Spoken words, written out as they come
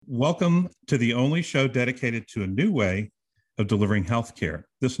Welcome to the only show dedicated to a new way of delivering healthcare.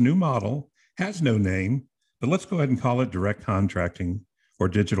 This new model has no name, but let's go ahead and call it direct contracting or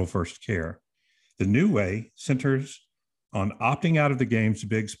digital first care. The new way centers on opting out of the games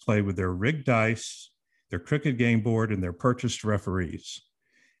bigs play with their rigged dice, their crooked game board, and their purchased referees.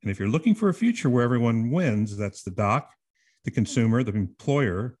 And if you're looking for a future where everyone wins, that's the doc, the consumer, the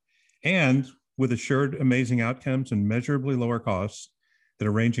employer, and with assured amazing outcomes and measurably lower costs that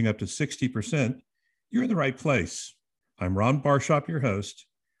are ranging up to 60%, you're in the right place. I'm Ron Barshop, your host.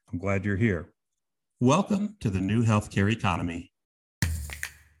 I'm glad you're here. Welcome to the new healthcare economy.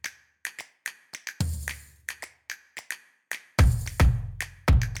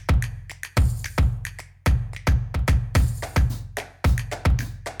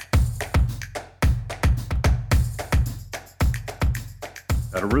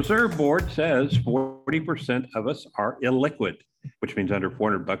 The Reserve Board says 40% of us are illiquid, which means under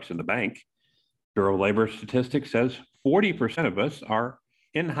 $400 in the bank. Bureau of Labor Statistics says 40% of us are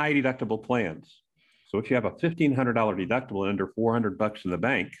in high deductible plans. So if you have a $1,500 deductible and under $400 in the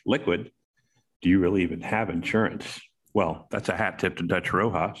bank, liquid, do you really even have insurance? Well, that's a hat tip to Dutch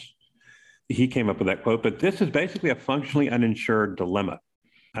Rojas. He came up with that quote, but this is basically a functionally uninsured dilemma.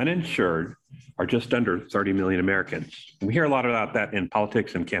 Uninsured are just under 30 million Americans. We hear a lot about that in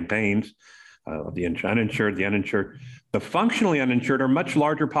politics and campaigns, the uninsured, the uninsured. The functionally uninsured are much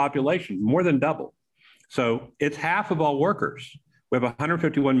larger population, more than double. So it's half of all workers. We have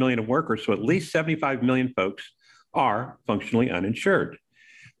 151 million of workers, so at least 75 million folks are functionally uninsured.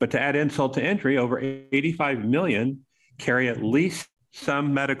 But to add insult to injury, over 85 million carry at least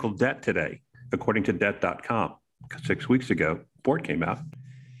some medical debt today, according to debt.com. 6 weeks ago, report came out.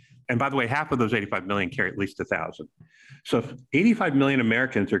 And by the way, half of those 85 million carry at least 1,000. So if 85 million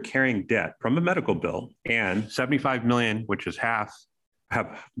Americans are carrying debt from a medical bill and 75 million, which is half,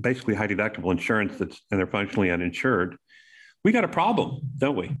 have basically high deductible insurance and they're functionally uninsured, we got a problem,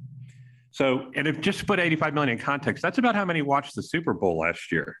 don't we? So, and if just put 85 million in context, that's about how many watched the Super Bowl last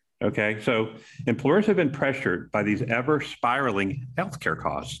year. Okay, so employers have been pressured by these ever spiraling healthcare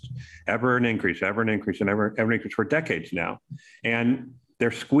costs, ever an increase, and ever an increase for decades now. And they're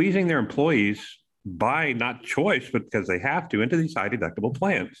squeezing their employees by not choice, but because they have to, into these high deductible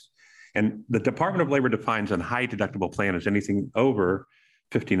plans. And the Department of Labor defines a high deductible plan as anything over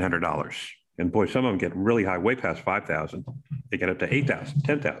 $1,500. And boy, some of them get really high, way past $5,000. They get up to $8,000,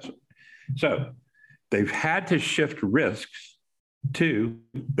 $10,000. So they've had to shift risks to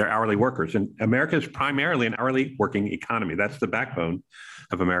their hourly workers. And America is primarily an hourly working economy. That's the backbone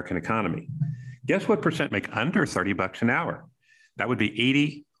of American economy. Guess what percent make under $30 an hour? That would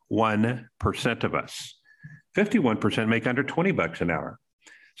be 81% of us. 51% make under $20 an hour.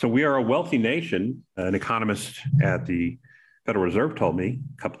 So we are a wealthy nation, an economist at the Federal Reserve told me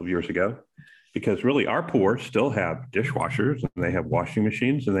a couple of years ago, because really our poor still have dishwashers and they have washing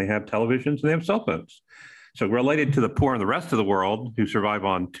machines and they have televisions and they have cell phones. So related to the poor in the rest of the world who survive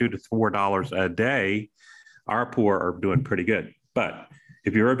on $2 to $4 a day, our poor are doing pretty good. But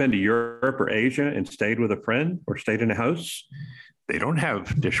if you've ever been to Europe or Asia and stayed with a friend or stayed in a house, they don't have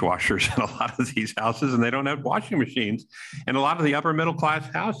dishwashers in a lot of these houses, and they don't have washing machines in a lot of the upper middle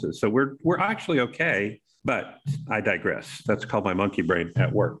class houses. So we're actually okay, but I digress. That's called my monkey brain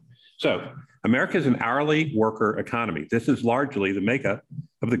at work. So America is an hourly worker economy. This is largely the makeup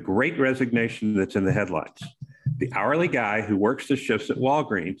of the great resignation that's in the headlines. The hourly guy who works the shifts at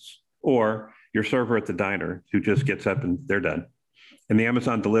Walgreens, or your server at the diner who just gets up and they're done. And the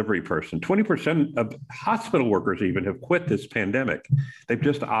Amazon delivery person. 20% of hospital workers even have quit this pandemic. They've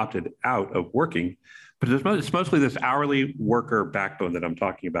just opted out of working. But it's mostly this hourly worker backbone that I'm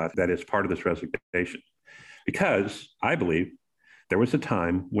talking about that is part of this resignation. Because I believe there was a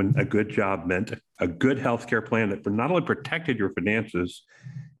time when a good job meant a good healthcare plan that not only protected your finances,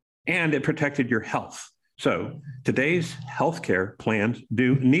 and it protected your health. So today's healthcare plans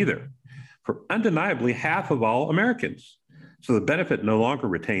do neither for undeniably half of all Americans. So the benefit no longer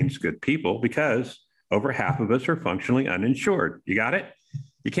retains good people because over half of us are functionally uninsured. You got it?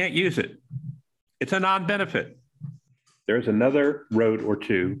 You can't use it. It's a non-benefit. There's another road or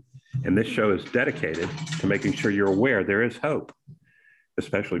two, and this show is dedicated to making sure you're aware there is hope,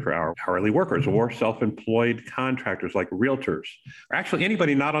 especially for our hourly workers or self-employed contractors like realtors, or actually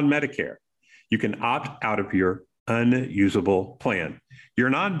anybody not on Medicare. You can opt out of your unusable plan. Your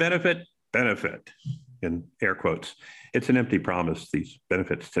non-benefit benefit, in air quotes. It's an empty promise, these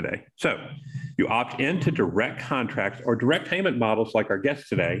benefits today. So you opt into direct contracts or direct payment models like our guest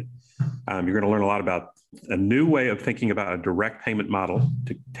today. You're going to learn a lot about a new way of thinking about a direct payment model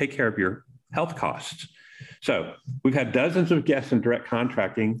to take care of your health costs. So we've had dozens of guests in direct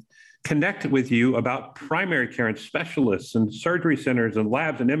contracting connect with you about primary care and specialists and surgery centers and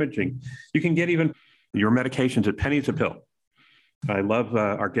labs and imaging. You can get even your medications at pennies a pill. I love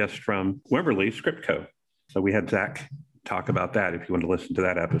our guest from Wimberley, Scriptco. So we had Zach talk about that if you want to listen to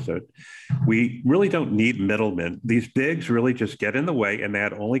that episode. We really don't need middlemen. These bigs really just get in the way and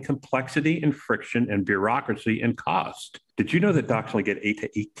add only complexity and friction and bureaucracy and cost. Did you know that docs only get 8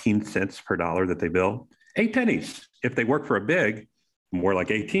 to 18 cents per dollar that they bill? 8 pennies if they work for a big, more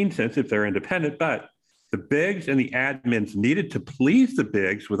like 18 cents if they're independent. But the bigs and the admins needed to please the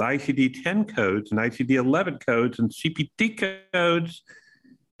bigs with ICD-10 codes and ICD-11 codes and CPT codes.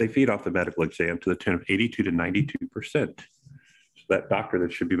 They feed off the medical exam to the tune of 82 to 92%. So that doctor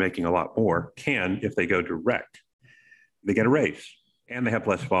that should be making a lot more can if they go direct. They get a raise and they have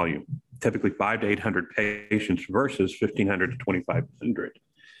less volume, typically 500 to 800 patients versus 1,500 to 2,500.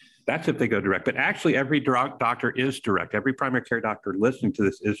 That's if they go direct. But actually, every doctor is direct. Every primary care doctor listening to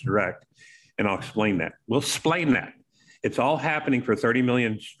this is direct. And I'll explain that. We'll explain that. It's all happening for 30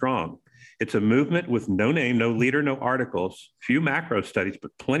 million strong. It's a movement with no name, no leader, no articles, few macro studies,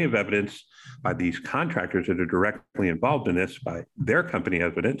 but plenty of evidence by these contractors that are directly involved in this, by their company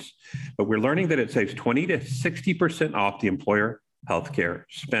evidence. But we're learning that it saves 20 to 60% off the employer healthcare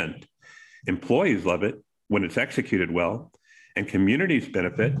spend. Employees love it when it's executed well, and communities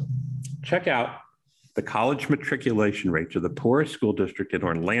benefit. Check out the college matriculation rates of the poorest school district in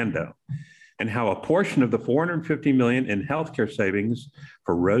Orlando, and how a portion of the $450 million in healthcare savings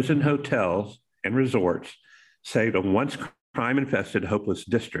for Rosen hotels and resorts saved a once crime-infested, hopeless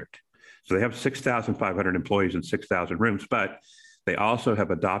district. So they have 6,500 employees and 6,000 rooms, but they also have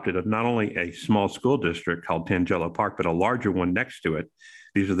adopted not only a small school district called Tangelo Park, but a larger one next to it.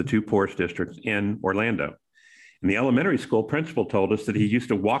 These are the two poorest districts in Orlando. And the elementary school principal told us that he used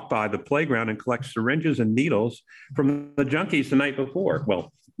to walk by the playground and collect syringes and needles from the junkies the night before.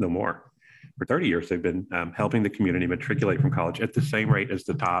 Well, no more. For 30 years, they've been helping the community matriculate from college at the same rate as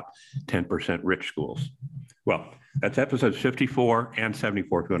the top 10% rich schools. Well, that's episodes 54 and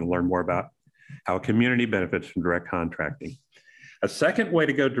 74 if you want to learn more about how a community benefits from direct contracting. A second way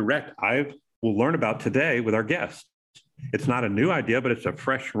to go direct, I will learn about today with our guests. It's not a new idea, but it's a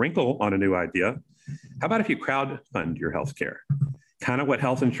fresh wrinkle on a new idea. How about if you crowdfund your healthcare? Kind of what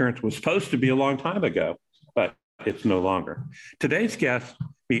health insurance was supposed to be a long time ago, but it's no longer. Today's guests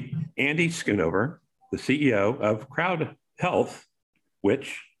meet Andy Schoonover, the CEO of Crowd Health,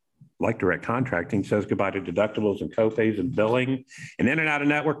 which, like direct contracting, says goodbye to deductibles and copays and billing and in and out of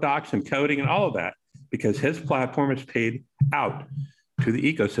network docs and coding and all of that, because his platform is paid out to the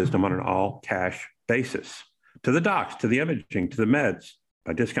ecosystem on an all-cash basis, to the docs, to the imaging, to the meds,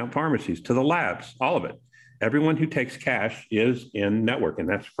 by discount pharmacies, to the labs, all of it. Everyone who takes cash is in network, and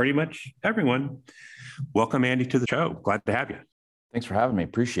that's pretty much everyone. Welcome, Andy, to the show. Glad to have you. Thanks for having me.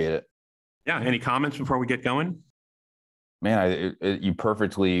 Appreciate it. Yeah. Any comments before we get going? Man, you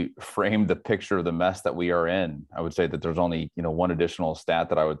perfectly framed the picture of the mess that we are in. I would say that there's only, one additional stat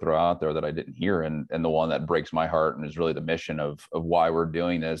that I would throw out there that I didn't hear. And the one that breaks my heart and is really the mission of why we're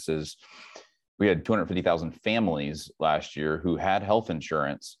doing this is we had 250,000 families last year who had health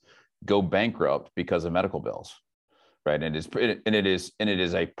insurance go bankrupt because of medical bills, right? And it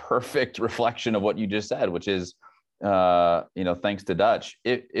is a perfect reflection of what you just said, which is, thanks to Dutch.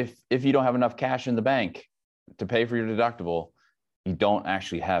 If you don't have enough cash in the bank to pay for your deductible, you don't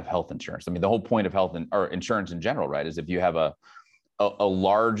actually have health insurance. I mean, the whole point of health or insurance in general, right, is if you have a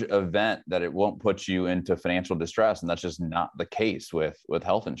large event that it won't put you into financial distress. And that's just not the case with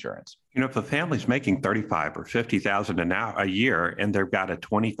health insurance. If a family's making $35,000 or $50,000 a year and they've got a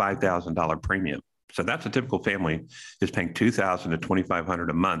 $25,000 premium. So that's a typical family is paying $2,000 to $2,500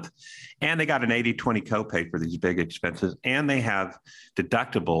 a month. And they got an 80-20 copay for these big expenses. And they have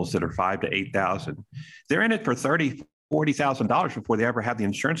deductibles that are $5,000 to $8,000. They're in it for $30,000, $40,000 before they ever have the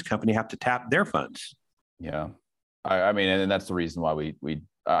insurance company have to tap their funds. Yeah. I mean, and that's the reason why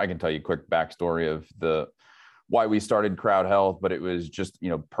I can tell you a quick backstory of why we started Crowd Health, but it was just,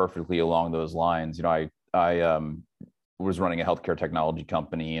 perfectly along those lines. I was running a healthcare technology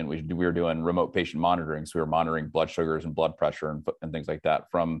company, and we were doing remote patient monitoring. So we were monitoring blood sugars and blood pressure and things like that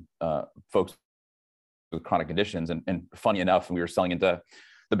from folks with chronic conditions. And funny enough, we were selling into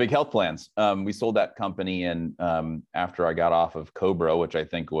the big health plans. We sold that company, and after I got off of Cobra, which I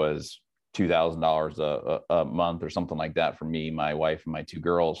think was $2,000 a month or something like that for me, my wife, and my two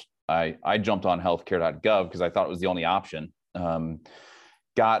girls, I jumped on healthcare.gov because I thought it was the only option.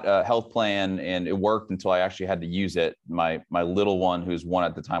 Got a health plan, and it worked until I actually had to use it. My little one, who's one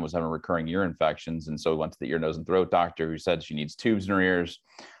at the time, was having recurring ear infections. And so we went to the ear, nose, and throat doctor, who said she needs tubes in her ears.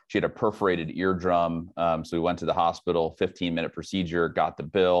 She had a perforated eardrum. So we went to the hospital, 15-minute procedure, got the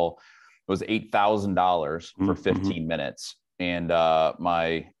bill. It was $8,000 for 15 minutes. And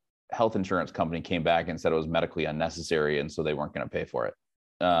my health insurance company came back and said it was medically unnecessary. And so they weren't going to pay for it.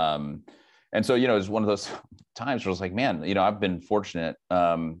 And so, it was one of those times where I was like, man, I've been fortunate.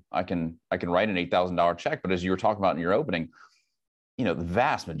 I can write an $8,000 check, but as you were talking about in your opening, the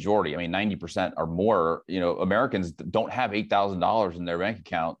vast majority, 90% or more, Americans don't have $8,000 in their bank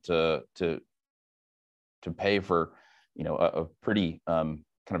account to pay for, a pretty kind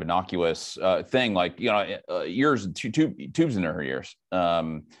of innocuous thing like, ears, tubes in her ears.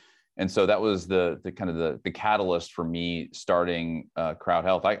 And so that was the kind of the catalyst for me starting Crowd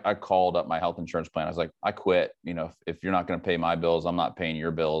Health. I called up my health insurance plan. I was like, I quit. If you're not going to pay my bills, I'm not paying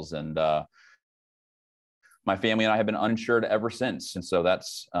your bills. And my family and I have been uninsured ever since. And so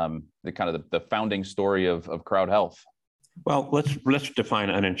that's the kind of the founding story of Crowd Health. Well, let's define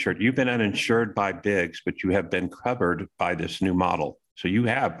uninsured. You've been uninsured by Biggs, but you have been covered by this new model. So you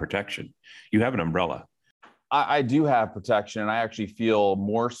have protection. You have an umbrella. I do have protection, and I actually feel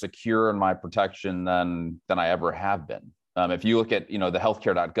more secure in my protection than I ever have been. If you look at the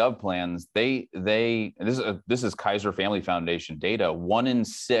healthcare.gov plans, this is Kaiser Family Foundation data. 1 in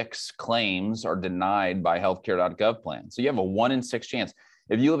 6 claims are denied by healthcare.gov plans. So you have a 1 in 6 chance.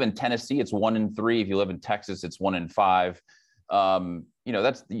 If you live in Tennessee, it's 1 in 3. If you live in Texas, it's 1 in 5.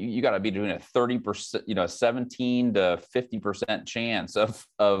 That's you got to be doing a 30%, 17 to 50% chance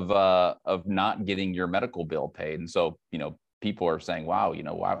of not getting your medical bill paid. And so, people are saying, wow,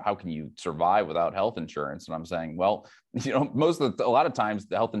 how can you survive without health insurance? And I'm saying, well, a lot of times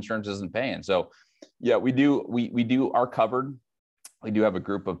the health insurance isn't paying. So yeah, we are covered. We do have a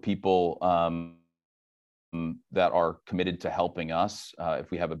group of people that are committed to helping us if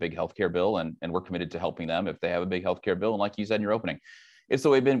we have a big healthcare bill, and we're committed to helping them if they have a big healthcare bill. And like you said in your opening, it's the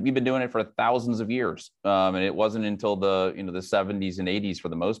way we've been doing it for thousands of years. And it wasn't until the 70s and 80s for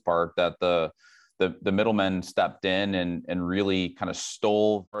the most part that the middlemen stepped in and really kind of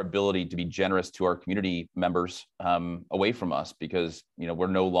stole our ability to be generous to our community members away from us, because we're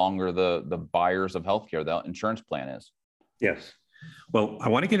no longer the buyers of healthcare. The insurance plan is. Yes. Well, I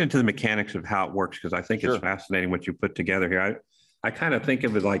want to get into the mechanics of how it works, because I think Sure. It's fascinating what you put together here. I kind of think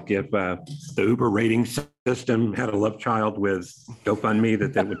of it like if the Uber rating system had a love child with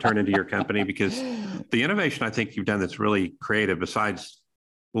GoFundMe that would turn into your company, because the innovation I think you've done that's really creative, besides,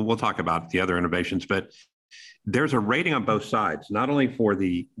 well, we'll talk about the other innovations, but there's a rating on both sides, not only for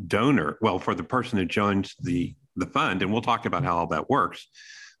the donor, well, for the person who joins the fund, and we'll talk about how all that works,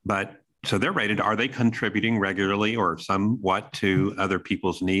 but so they're rated, are they contributing regularly or somewhat to other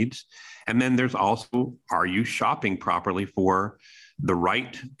people's needs? And then there's also, are you shopping properly for the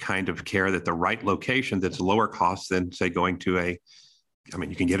right kind of care, that the right location that's lower cost than, say, going to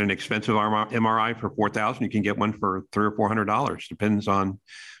you can get an expensive MRI for $4,000. You can get one for $300 or $400. Depends on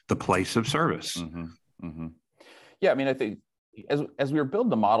the place of service. Mm-hmm. Mm-hmm. Yeah, I think as we were building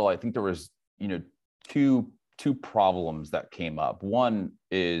the model, I think there was two problems that came up. One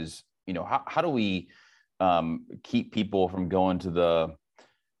is, how do we keep people from going to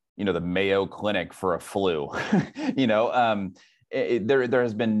the Mayo Clinic for a flu? There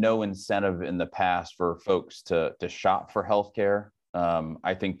has been no incentive in the past for folks to shop for healthcare.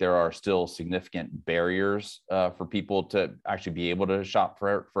 I think there are still significant barriers for people to actually be able to shop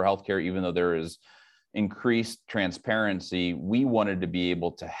for healthcare, even though there is increased transparency. We wanted to be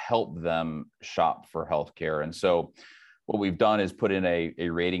able to help them shop for healthcare, and so what we've done is put in a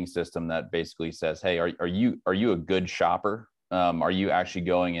rating system that basically says, hey, are you a good shopper? Are you actually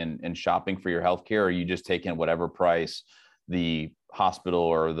going and shopping for your healthcare? Or are you just taking whatever price the hospital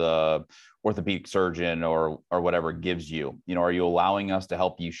or the orthopedic surgeon or whatever gives you? Are you allowing us to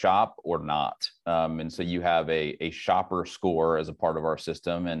help you shop or not? And so you have a shopper score as a part of our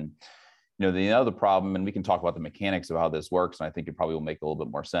system. And the other problem, and we can talk about the mechanics of how this works, and I think it probably will make a little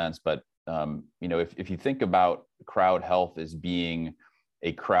bit more sense, but if you think about Crowd Health as being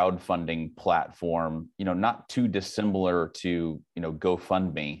a crowdfunding platform, not too dissimilar to,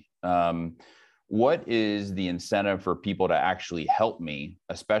 GoFundMe, what is the incentive for people to actually help me,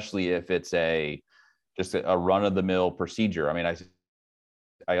 especially if it's just a run-of-the-mill procedure?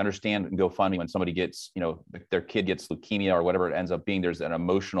 I understand GoFundMe when somebody gets, their kid gets leukemia or whatever it ends up being, there's an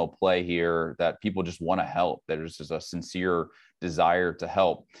emotional play here that people just want to help. There's just a sincere desire to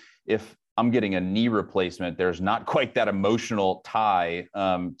help. If I'm getting a knee replacement, there's not quite that emotional tie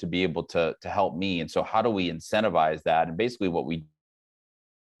to be able to help me. And so how do we incentivize that? And basically what we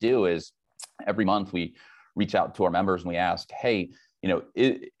do is every month we reach out to our members and we ask, hey,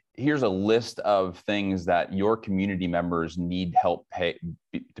 here's a list of things that your community members need help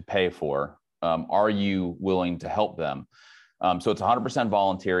to pay for. Are you willing to help them? So it's 100%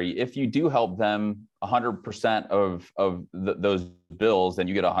 voluntary. If you do help them 100% of those bills, then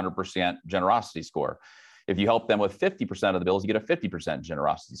you get a 100% generosity score. If you help them with 50% of the bills, you get a 50%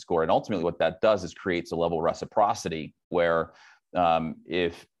 generosity score. And ultimately what that does is creates a level of reciprocity where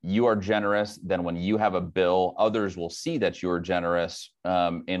if you are generous, then when you have a bill, others will see that you're generous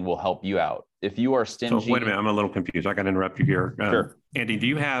and will help you out. If you are stingy. So wait a minute, I'm a little confused. I got to interrupt you here. Sure. Andy, do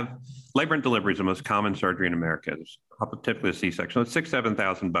you have labor and delivery is the most common surgery in America? It's typically a C-section. It's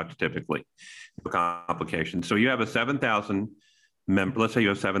 $6,000-7,000 typically for complications. So you have a 7,000 member. Let's say you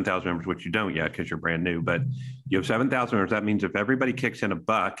have 7,000 members, which you don't yet because you're brand new. But you have 7,000 members. That means if everybody kicks in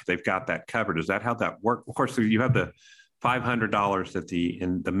 $1, they've got that covered. Is that how that works? Of course, you have the $500 that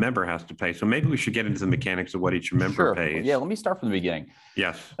the member has to pay. So maybe we should get into the mechanics of what each member pays. Yeah, let me start from the beginning.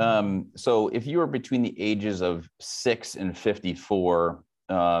 Yes. So if you are between the ages of 6 and 54,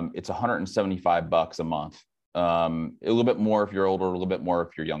 it's $175 a month. A little bit more if you're older, a little bit more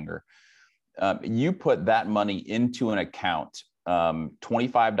if you're younger. You put that money into an account.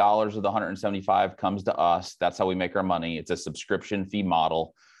 $25 of the 175 comes to us. That's how we make our money. It's a subscription fee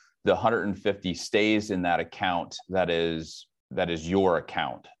model. The 150 stays in that account that is your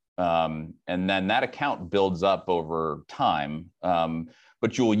account. And then that account builds up over time,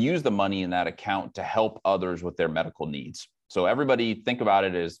 but you'll use the money in that account to help others with their medical needs. So everybody think about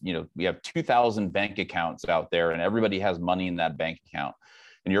it as, we have 2,000 bank accounts out there and everybody has money in that bank account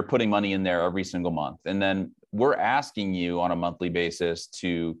and you're putting money in there every single month. And then we're asking you on a monthly basis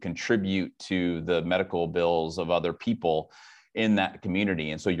to contribute to the medical bills of other people in that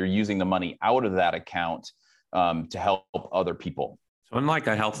community. And so you're using the money out of that account to help other people. So unlike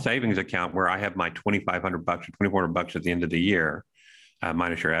a health savings account where I have my $2,500 or $2,400 at the end of the year,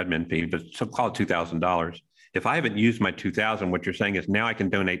 minus your admin fee, but so call it $2,000. If I haven't used my $2,000, what you're saying is now I can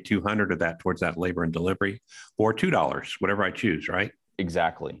donate $200 of that towards that labor and delivery or $2, whatever I choose, right?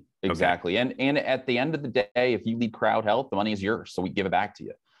 Exactly. Okay. And at the end of the day, if you lead Crowd Health, the money is yours. So we give it back to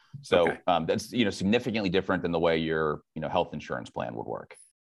you. So okay. That's significantly different than the way your health insurance plan would work.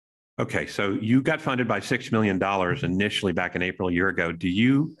 Okay, so you got funded by $6 million initially back in April a year ago. Do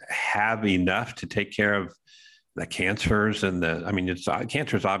you have enough to take care of the cancers and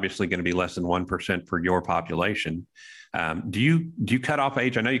cancer is obviously going to be less than 1% for your population. Do you cut off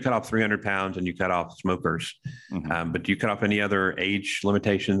age? I know you cut off 300 pounds and you cut off smokers, but do you cut off any other age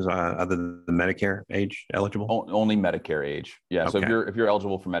limitations other than the Medicare age eligible? Only Medicare age. Yeah. Okay. So if you're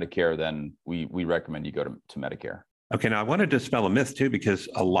eligible for Medicare, then we recommend you go to Medicare. Okay. Now I want to dispel a myth too, because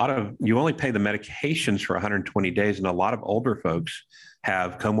you only pay the medications for 120 days. And a lot of older folks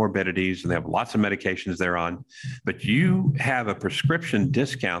have comorbidities and they have lots of medications they're on, but you have a prescription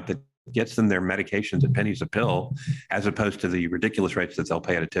discount that gets them their medications at pennies a pill, as opposed to the ridiculous rates that they'll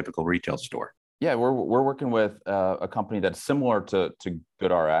pay at a typical retail store. Yeah, we're working with a company that's similar to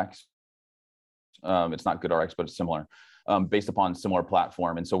GoodRx. It's not GoodRx, but it's similar, based upon similar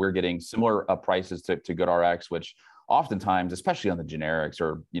platform. And so we're getting similar prices to GoodRx, which oftentimes, especially on the generics,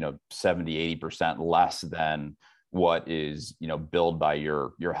 are 70-80% less than what is billed by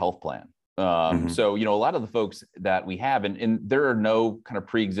your health plan. So, a lot of the folks that we have, and there are no kind of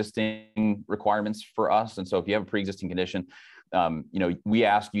pre-existing requirements for us. And so if you have a pre-existing condition, we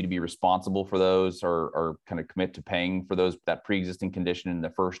ask you to be responsible for those or kind of commit to paying for that pre-existing condition in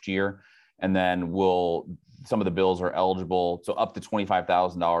the first year. And then some of the bills are eligible. So up to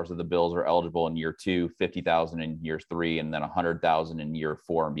 $25,000 of the bills are eligible in year 2, $50,000 in year 3, and then $100,000 in year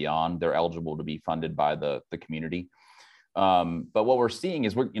 4 and beyond. They're eligible to be funded by the community. But what we're seeing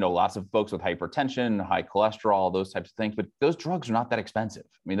is lots of folks with hypertension, high cholesterol, those types of things, but those drugs are not that expensive.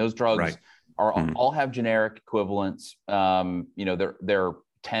 I mean, those drugs all have generic equivalents. They're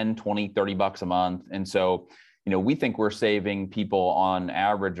 10, 20, $30 a month. And so, we think we're saving people on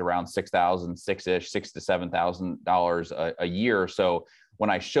average around $6,000 to $7,000 a year. So when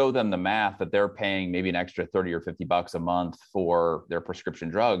I show them the math that they're paying maybe an extra $30 or $50 a month for their prescription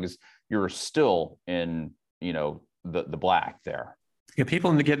drugs, you're still in, the black there. Yeah,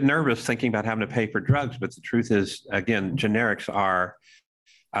 people get nervous thinking about having to pay for drugs, but the truth is, again, generics are,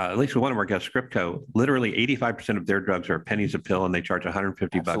 at least with one of our guests, Scriptco, literally 85% of their drugs are pennies a pill, and they charge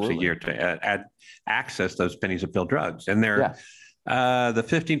 $150 a year to access those pennies a pill drugs. And they're the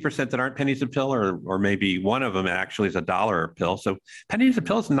 15% that aren't pennies a pill, or maybe one of them actually is $1 a pill. So pennies a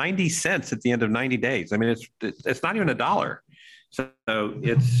pill is 90 cents at the end of 90 days. I mean, it's not even $1. So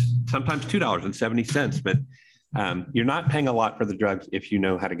it's sometimes $2.70, but You're not paying a lot for the drugs if you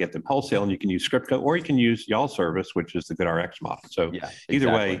know how to get them wholesale, and you can use Scriptco or you can use y'all's service, which is the GoodRx model. So Yeah, either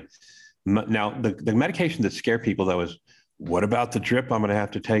exactly. way, now the medication that scare people though is, what about the drip I'm going to have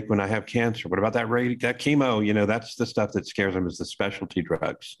to take when I have cancer? What about that chemo? You know, that's the stuff that scares them, is the specialty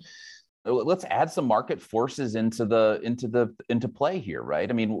drugs. Let's add some market forces into play here, right?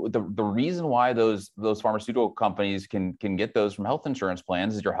 I mean, the reason why those pharmaceutical companies can get those from health insurance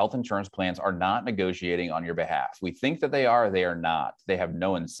plans is your health insurance plans are not negotiating on your behalf. We think that they are not. They have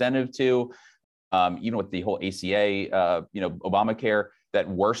no incentive to. Even with the whole ACA, Obamacare, that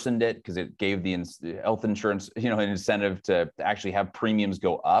worsened it because it gave the health insurance, an incentive to actually have premiums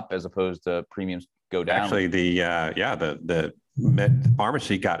go up as opposed to premiums go down. Actually, the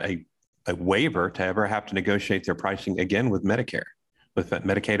pharmacy got a waiver to ever have to negotiate their pricing again with Medicare, with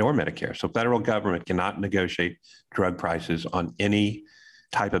Medicaid or Medicare. So federal government cannot negotiate drug prices on any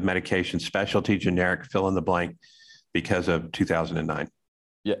type of medication, specialty, generic, fill in the blank, because of 2009.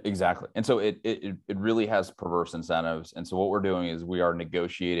 Yeah, exactly. And so it really has perverse incentives. And so what we're doing is we are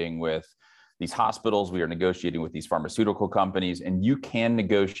negotiating with these hospitals, we are negotiating with these pharmaceutical companies, and you can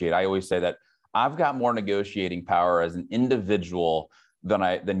negotiate. I always say that I've got more negotiating power as an individual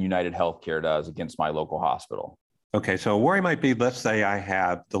than United Healthcare does against my local hospital. Okay, so a worry might be, let's say I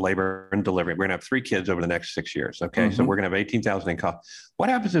have the labor and delivery. We're going to have 3 kids over the next 6 years. Okay, so we're going to have 18,000 in cost. What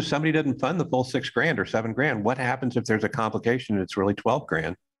happens if somebody doesn't fund the full $6,000 or $7,000? What happens if there's a complication and it's really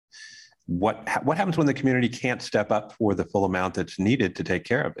 $12,000? What happens when the community can't step up for the full amount that's needed to take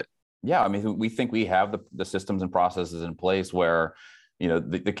care of it? Yeah, I mean, we think we have the systems and processes in place where,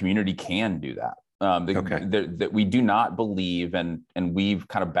 the community can do that. That we do not believe, and we've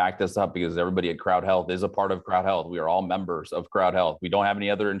kind of backed this up because everybody at Crowd Health is a part of Crowd Health. We are all members of Crowd Health. We don't have any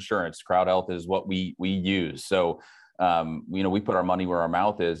other insurance. Crowd Health is what we use. So, we put our money where our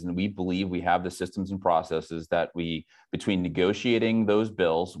mouth is, and we believe we have the systems and processes that between negotiating those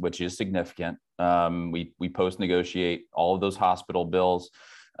bills, which is significant. We post negotiate all of those hospital bills.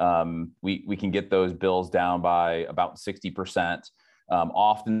 We can get those bills down by about 60%.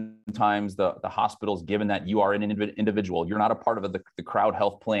 Oftentimes the hospitals, given that you are an individual, you're not a part of the Crowd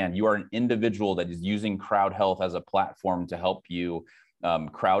Health plan. You are an individual that is using Crowd Health as a platform to help you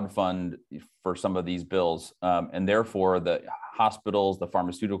crowdfund for some of these bills. And therefore the hospitals, the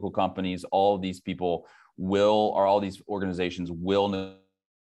pharmaceutical companies, all of these people all these organizations will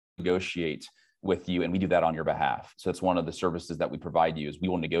negotiate with you, and we do that on your behalf. So that's one of the services that we provide you, is we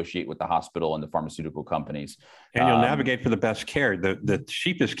will negotiate with the hospital and the pharmaceutical companies. And you'll navigate for the best care. The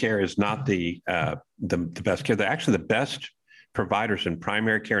cheapest care is not the best care. Actually, the best providers in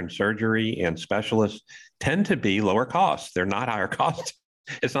primary care and surgery and specialists tend to be lower cost. They're not higher cost.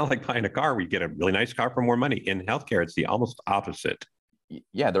 It's not like buying a car where you get a really nice car for more money. In healthcare, it's the almost opposite.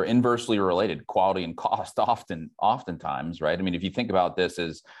 Yeah, they're inversely related, quality and cost oftentimes, right? I mean, if you think about this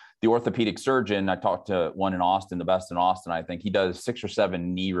as the orthopedic surgeon, I talked to one in Austin, the best in Austin, I think he does 6 or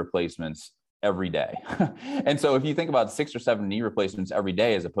 7 knee replacements every day. And so if you think about 6 or 7 knee replacements every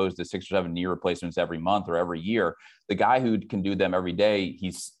day, as opposed to 6 or 7 knee replacements every month or every year, the guy who can do them every day,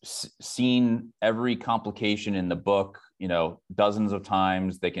 he's seen every complication in the book, dozens of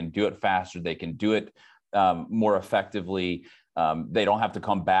times. They can do it faster. They can do it more effectively. They don't have to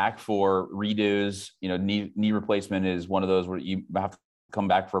come back for redos. Knee replacement is one of those where you have to come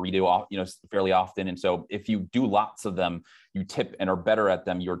back for a redo, fairly often. And so if you do lots of them, you tip and are better at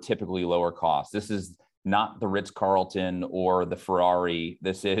them, you're typically lower cost. This is not the Ritz-Carlton or the Ferrari.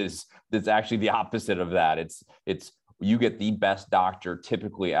 It's actually the opposite of that. It's you get the best doctor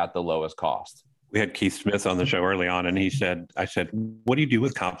typically at the lowest cost. We had Keith Smith on the show early on, and I said, what do you do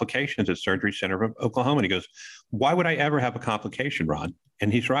with complications at Surgery Center of Oklahoma? And he goes, why would I ever have a complication, Ron?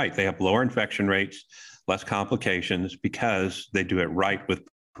 And he's right. They have lower infection rates, less complications, because they do it right with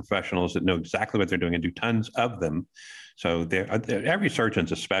professionals that know exactly what they're doing and do tons of them. So every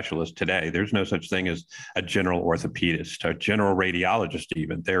surgeon's a specialist today. There's no such thing as a general orthopedist, a general radiologist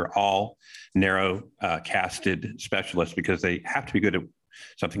even. They're all narrow casted specialists because they have to be good at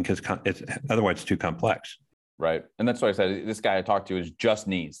something, because otherwise it's too complex. Right. And that's why I said this guy I talked to is just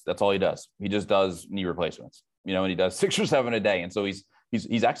knees. That's all he does. He just does knee replacements, and he does 6 or 7 a day. And so he's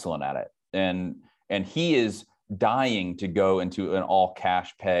excellent at it. And he is dying to go into an all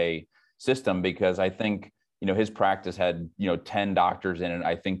cash pay system, because I think, his practice had, 10 doctors in it.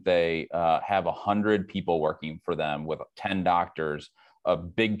 I think they have 100 people working for them with 10 doctors. A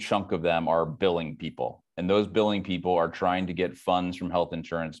big chunk of them are billing people. And those billing people are trying to get funds from health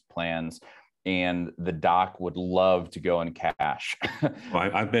insurance plans. And the doc would love to go in cash. Well,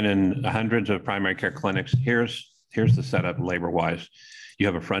 I've been in hundreds of primary care clinics. Here's the setup labor-wise. you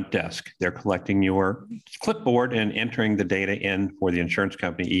have a front desk. They're collecting your clipboard and entering the data in for the insurance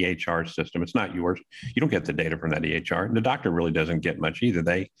company EHR system. It's not yours. You don't get the data from that EHR. And the doctor really doesn't get much either.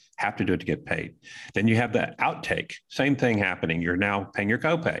 They have to do it to get paid. Then you have the outtake. Same thing happening. You're now paying your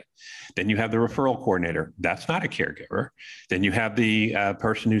copay. Then you have the referral coordinator. That's not a caregiver. Then you have the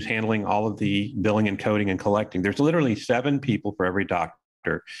person who's handling all of the billing and coding and collecting. There's literally 7 people for every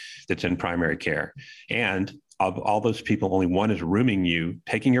doctor that's in primary care. And of all those people, only one is rooming you,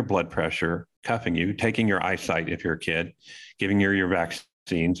 taking your blood pressure, cuffing you, taking your eyesight if you're a kid, giving you your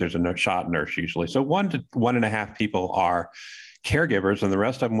vaccines. There's a shot nurse usually. So 1 to 1.5 people are caregivers, and the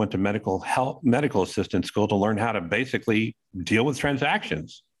rest of them went to medical assistant school to learn how to basically deal with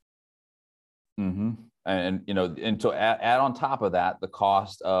transactions. Mm-hmm. And, and to add on top of that, the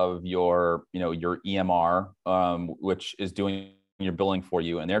cost of your EMR, which is doing your billing for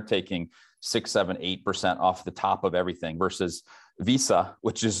you, and they're taking 6, 7, 8% off the top of everything versus Visa,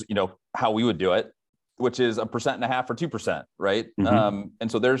 which is, how we would do it, which is 1.5% or 2%, right? Mm-hmm.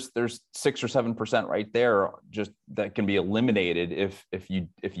 And so there's 6 or 7% right there, just that can be eliminated if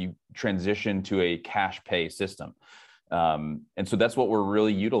you transition to a cash pay system. And so that's what we're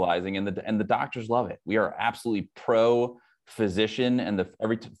really utilizing, and the doctors love it. We are absolutely pro physician, and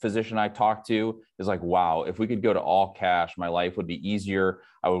every physician I talk to is like, wow, if we could go to all cash, my life would be easier.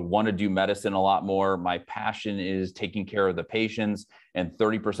 I would want to do medicine a lot more. My passion is taking care of the patients, and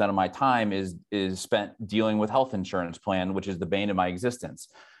 30% of my time is spent dealing with health insurance plan, which is the bane of my existence.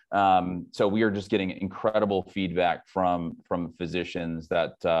 So we are just getting incredible feedback from physicians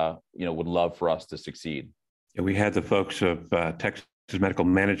that would love for us to succeed. Yeah, we had the folks of Texas Medical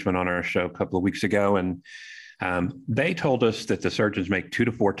Management on our show a couple of weeks ago, and they told us that the surgeons make 2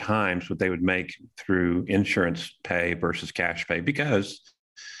 to 4 times what they would make through insurance pay versus cash pay because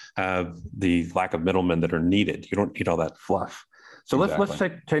of the lack of middlemen that are needed. You don't need all that fluff. So exactly. let's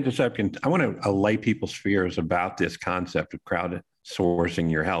change the subject. I want to allay people's fears about this concept of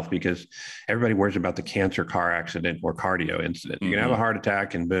crowdsourcing your health, because everybody worries about the cancer, car accident, or cardio incident. You can have a heart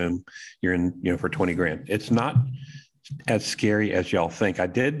attack and boom, you're in, for 20 grand. It's not as scary as y'all think. I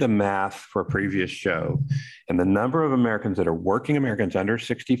did the math for a previous show, and the number of Americans that are working Americans under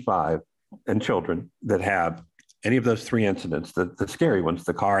 65 and children that have any of those 3 incidents, the scary ones,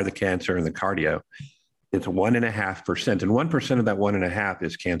 the car, the cancer, and the cardio, it's 1.5%. And 1% of that 1.5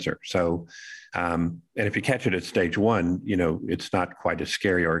 is cancer. So, and if you catch it at stage 1, it's not quite as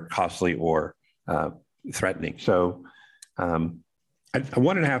scary or costly or threatening. So,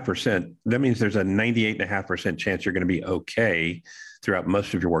 1.5%, that means there's a 98.5% chance you're going to be okay throughout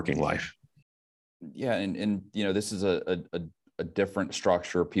most of your working life. Yeah. And this is a different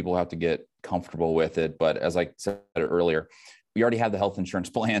structure. People have to get comfortable with it. But as I said earlier, we already have the health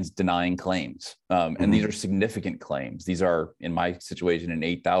insurance plans denying claims. And these are significant claims. These are, in my situation, an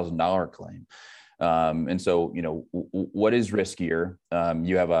 $8,000 claim. And so, what is riskier?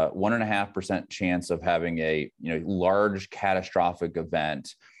 You have a 1.5% chance of having a, large catastrophic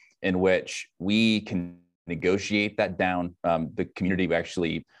event in which we can negotiate that down. The community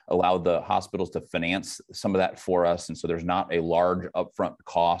actually allowed the hospitals to finance some of that for us. And so there's not a large upfront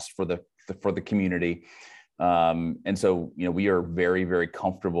cost for the community. And so, we are very, very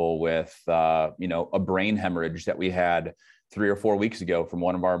comfortable with, a brain hemorrhage that we had 3 or 4 weeks ago from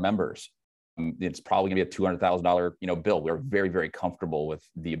one of our members. It's probably going to be a $200,000, bill. We're very, very comfortable with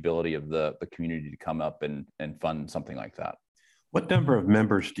the ability of the community to come up and fund something like that. What number of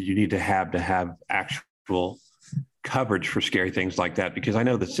members do you need to have actual coverage for scary things like that? Because I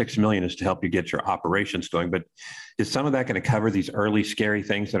know the $6 million is to help you get your operations going, but is some of that going to cover these early scary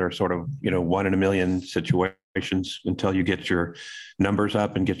things that are sort of, 1 in a million situations until you get your numbers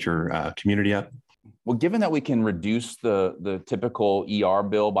up and get your community up? Well, given that we can reduce the typical ER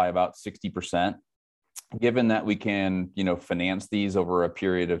bill by about 60%, given that we can, finance these over a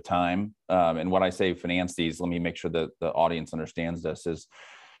period of time, and when I say finance these, let me make sure that the audience understands this is,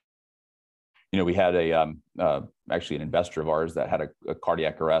 we had actually an investor of ours that had a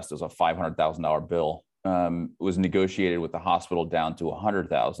cardiac arrest. It was a $500,000 bill. It was negotiated with the hospital down to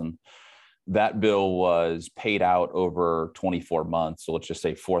 $100,000. That bill was paid out over 24 months. So let's just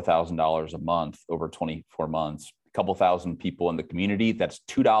say $4,000 a month over 24 months. A couple thousand people in the community, that's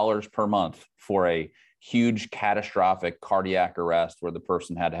 $2 per month for a huge catastrophic cardiac arrest where the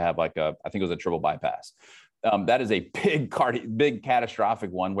person had to have I think it was a triple bypass. That is a big catastrophic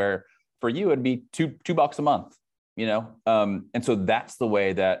one where for you, it'd be $2 a month, and so that's the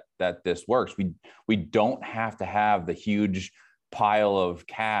way that this works. We don't have to have the huge pile of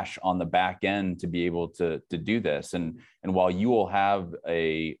cash on the back end to be able to do this. And while you will have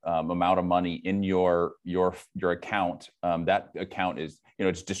a amount of money in your account, that account is,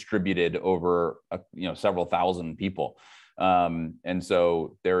 it's distributed over several thousand people. And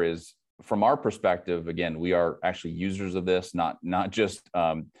so there is, from our perspective, again, we are actually users of this, not just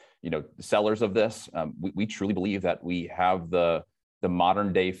sellers of this. We truly believe that we have the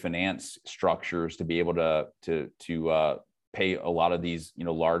modern day finance structures to be able to pay a lot of these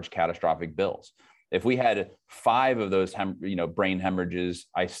large catastrophic bills. If we had 5 of those brain hemorrhages,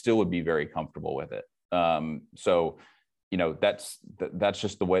 I still would be very comfortable with it. So that's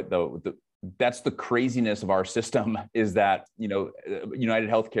just the way that's the craziness of our system, is that United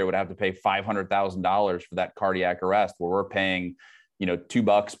Healthcare would have to pay $500,000 for that cardiac arrest, where we're paying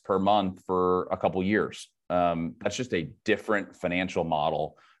 $2 per month for a couple years. That's just a different financial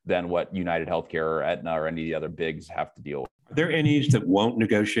model than what United Healthcare or Aetna or any of the other bigs have to deal with. Are there any that won't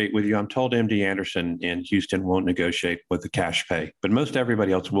negotiate with you? I'm told MD Anderson in Houston won't negotiate with the cash pay, but most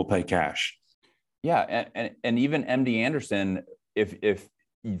everybody else will pay cash. Yeah, and even MD Anderson, if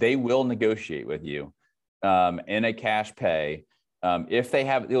they will negotiate with you in a cash pay, if they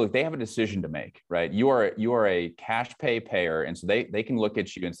have a decision to make, right? You are a cash pay payer, and so they can look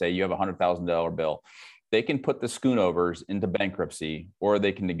at you and say you have a $100,000 bill. They can put the schoonovers into bankruptcy, or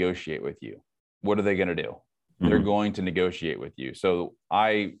they can negotiate with you. What are they going to do? Mm-hmm. They're going to negotiate with you. So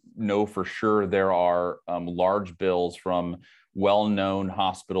I know for sure there are large bills from well-known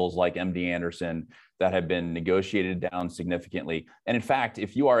hospitals like MD Anderson that have been negotiated down significantly. And in fact,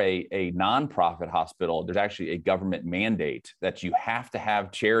 if you are a nonprofit hospital, there's actually a government mandate that you have to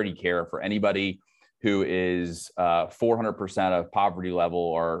have charity care for anybody who is 400% of poverty level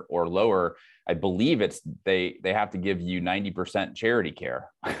or lower. I believe they have to give you 90% charity care.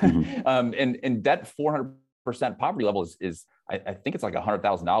 Mm-hmm. and that 400% poverty level is I think it's like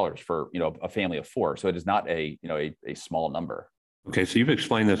 $100,000 for a family of 4. So it is not a small number. Okay, so you've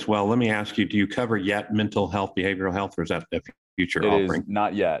explained this well. Let me ask you: do you cover yet mental health, behavioral health, or is that a future offering? It is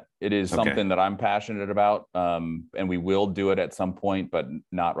not yet. It is something that I'm passionate about, and we will do it at some point, but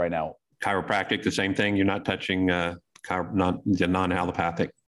not right now. Chiropractic, the same thing. You're not touching non-allopathic.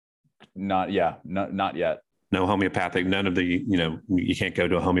 Not yet. No homeopathic. None of the you can't go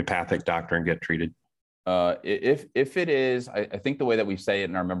to a homeopathic doctor and get treated. If it is, I think the way that we say it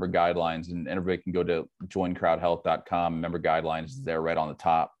in our member guidelines, and everybody can go to joincrowdhealth.com, member guidelines is there right on the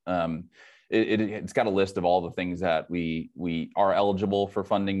top. It's got a list of all the things that we are eligible for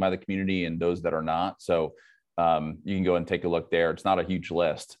funding by the community and those that are not. So you can go and take a look there. It's not a huge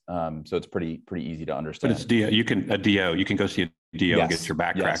list. So it's pretty easy to understand. But it's DO. You can go see a DO and get your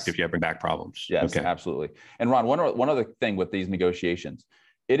back cracked if you have back problems. Yes, okay. Absolutely. And Ron, one other thing with these negotiations,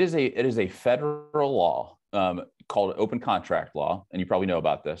 it is a federal law called open contract law, and you probably know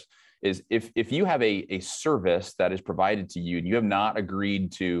about this, is if you have a service that is provided to you and you have not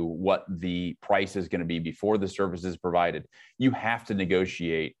agreed to what the price is going to be before the service is provided, you have to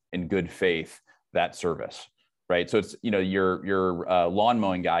negotiate in good faith that service, right? So it's, your lawn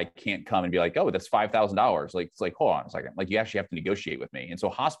mowing guy can't come and be like, oh, that's $5,000. Like, it's like, hold on a second. Like, you actually have to negotiate with me. And so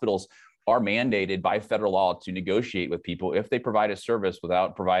hospitals are mandated by federal law to negotiate with people if they provide a service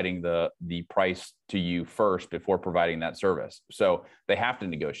without providing the price to you first before providing that service. So they have to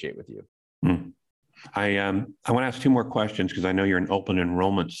negotiate with you. Hmm. I want to ask 2 more questions because I know you're in open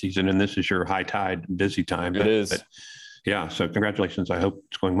enrollment season and this is your high tide busy time. It is. But yeah. So congratulations. I hope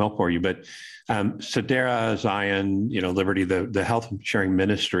it's going well for you. But Sedera, Zion, Liberty, the health sharing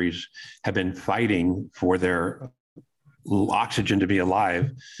ministries have been fighting for their oxygen to be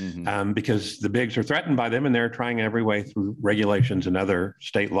alive, because the bigs are threatened by them and they're trying every way through regulations and other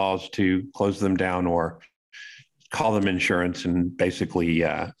state laws to close them down or call them insurance and basically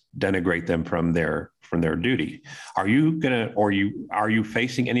denigrate them from their duty. Are you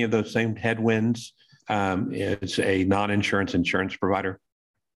facing any of those same headwinds as a non-insurance insurance provider?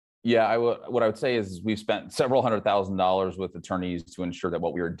 Yeah, what I would say is we've spent several $100,000s with attorneys to ensure that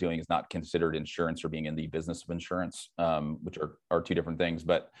what we are doing is not considered insurance or being in the business of insurance, which are 2 different things.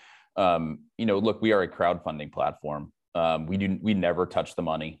 But look, we are a crowdfunding platform. We never touch the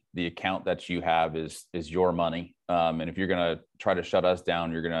money. The account that you have is your money. And if you're going to try to shut us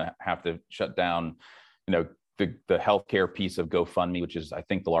down, you're going to have to shut down, the healthcare piece of GoFundMe, which is, I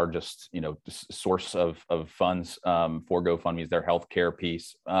think, the largest, source of funds for GoFundMe is their healthcare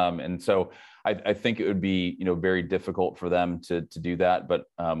piece. And so I think it would be, very difficult for them to do that. But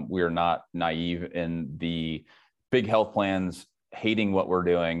we are not naive in the big health plans hating what we're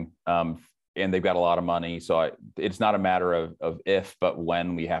doing. And they've got a lot of money. So it's not a matter of if, but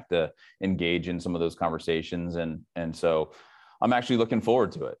when we have to engage in some of those conversations. And so I'm actually looking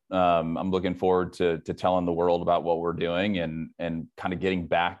forward to it. I'm looking forward to telling the world about what we're doing and kind of getting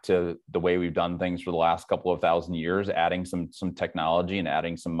back to the way we've done things for the last couple of thousand years, adding some technology and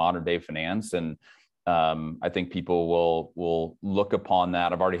adding some modern day finance. And I think people will look upon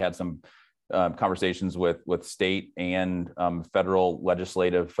that. I've already had some conversations with state and federal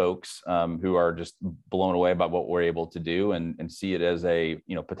legislative folks who are just blown away by what we're able to do and see it as a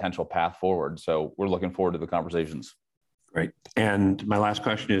potential path forward. So we're looking forward to the conversations. Great. And my last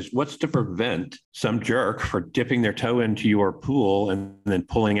question is, what's to prevent some jerk for dipping their toe into your pool and then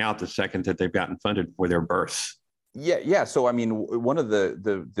pulling out the second that they've gotten funded for their birth? Yeah. So, I mean, one of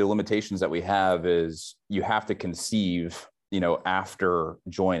the limitations that we have is you have to conceive, after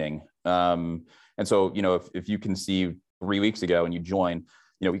joining. And so, if you conceived 3 weeks ago and you join,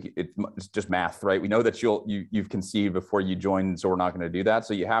 it's just math, right? We know that you've conceived before you join, so we're not going to do that.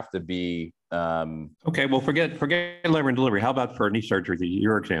 So you have to be. Okay, well, forget labor and delivery. How about for knee surgery,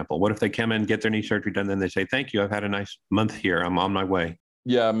 your example? What if they come in, get their knee surgery done, then they say, thank you, I've had a nice month here, I'm on my way?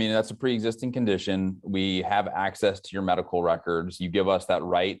 Yeah, I mean, that's a pre-existing condition. We have access to your medical records. You give us that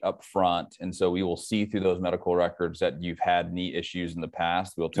right up front. And so we will see through those medical records that you've had knee issues in the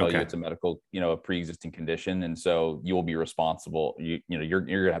past. We'll tell you it's a medical, a pre-existing condition. And so you will be responsible. You're going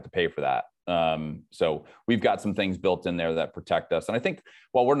to have to pay for that. So we've got some things built in there that protect us. And I think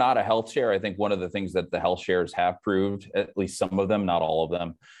while we're not a health share, I think one of the things that the health shares have proved, at least some of them, not all of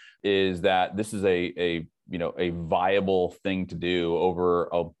them, is that this is a viable thing to do over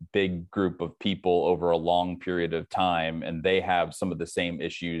a big group of people over a long period of time. And they have some of the same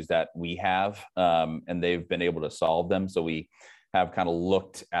issues that we have, and they've been able to solve them. So we have kind of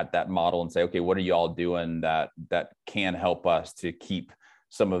looked at that model and say, okay, what are you all doing that can help us to keep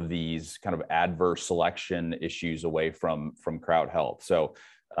some of these kind of adverse selection issues away from Crowd Health? So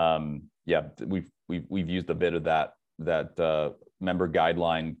we've used a bit of that member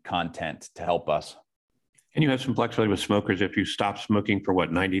guideline content to help us. And you have some flexibility with smokers. If you stop smoking for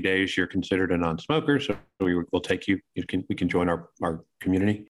 90 days, you're considered a non-smoker. So we'll take you. We can join our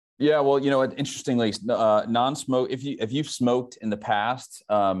community. Yeah, well, interestingly, non-smoke. If you've smoked in the past,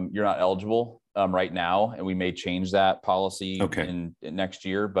 you're not eligible right now, and we may change that policy in next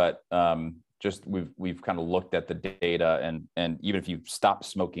year. But just we've kind of looked at the data, and even if you stop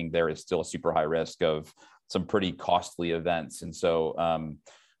smoking, there is still a super high risk of some pretty costly events, and so.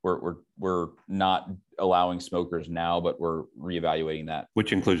 We're not allowing smokers now, but we're reevaluating that.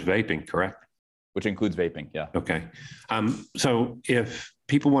 Which includes vaping, correct? Which includes vaping, yeah. Okay. So if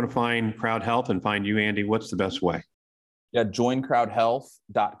people want to find Crowd Health and find you, Andy, what's the best way? Yeah,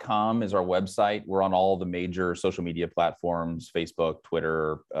 joincrowdhealth.com is our website. We're on all the major social media platforms, Facebook,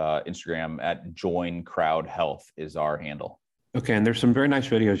 Twitter, Instagram, at Join Crowd Health is our handle. Okay, and there's some very nice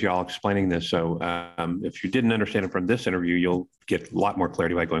videos, y'all, explaining this. So if you didn't understand it from this interview, you'll get a lot more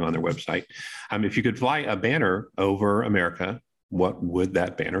clarity by going on their website. If you could fly a banner over America, what would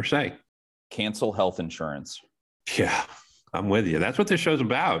that banner say? Cancel health insurance. Yeah, I'm with you. That's what this show's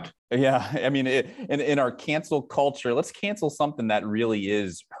about. Yeah, I mean, in our cancel culture, let's cancel something that really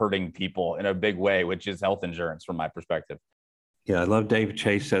is hurting people in a big way, which is health insurance, from my perspective. Yeah, I love Dave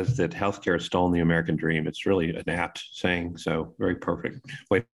Chase says that healthcare has stolen the American dream. It's really an apt saying, so very perfect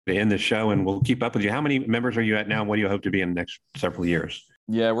way to end the show, and we'll keep up with you. How many members are you at now? What do you hope to be in the next several years?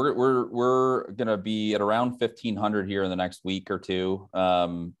 Yeah, we're going to be at around 1,500 here in the next week or two,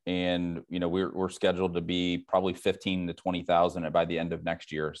 and we're scheduled to be probably 15 to 20,000 by the end of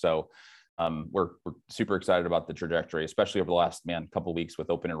next year. So. We're super excited about the trajectory, especially over the last couple of weeks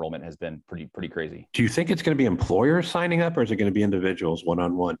with open enrollment has been pretty crazy. Do you think it's going to be employers signing up, or is it going to be individuals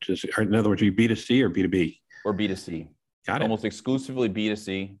one-on-one? In other words, are you B2C or B2B? Or B2C. Got it. Almost exclusively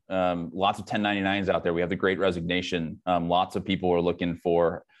B2C. Lots of 1099s out there. We have the Great Resignation. Lots of people are looking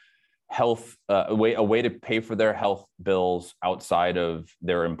for health, a way to pay for their health bills outside of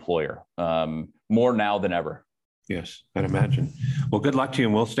their employer. More now than ever. Yes, I'd imagine. Well, good luck to you,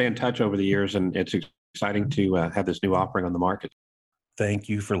 and we'll stay in touch over the years, and it's exciting to have this new offering on the market. Thank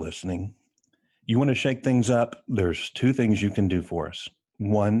you for listening. You want to shake things up? There's two things you can do for us.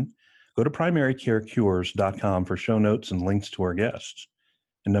 One, go to primarycarecures.com for show notes and links to our guests.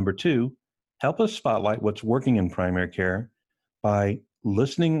 And number two, help us spotlight what's working in primary care by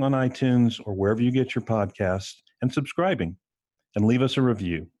listening on iTunes or wherever you get your podcasts and subscribing, and leave us a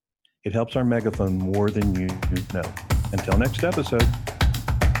review. It helps our megaphone more than you know. Until next episode.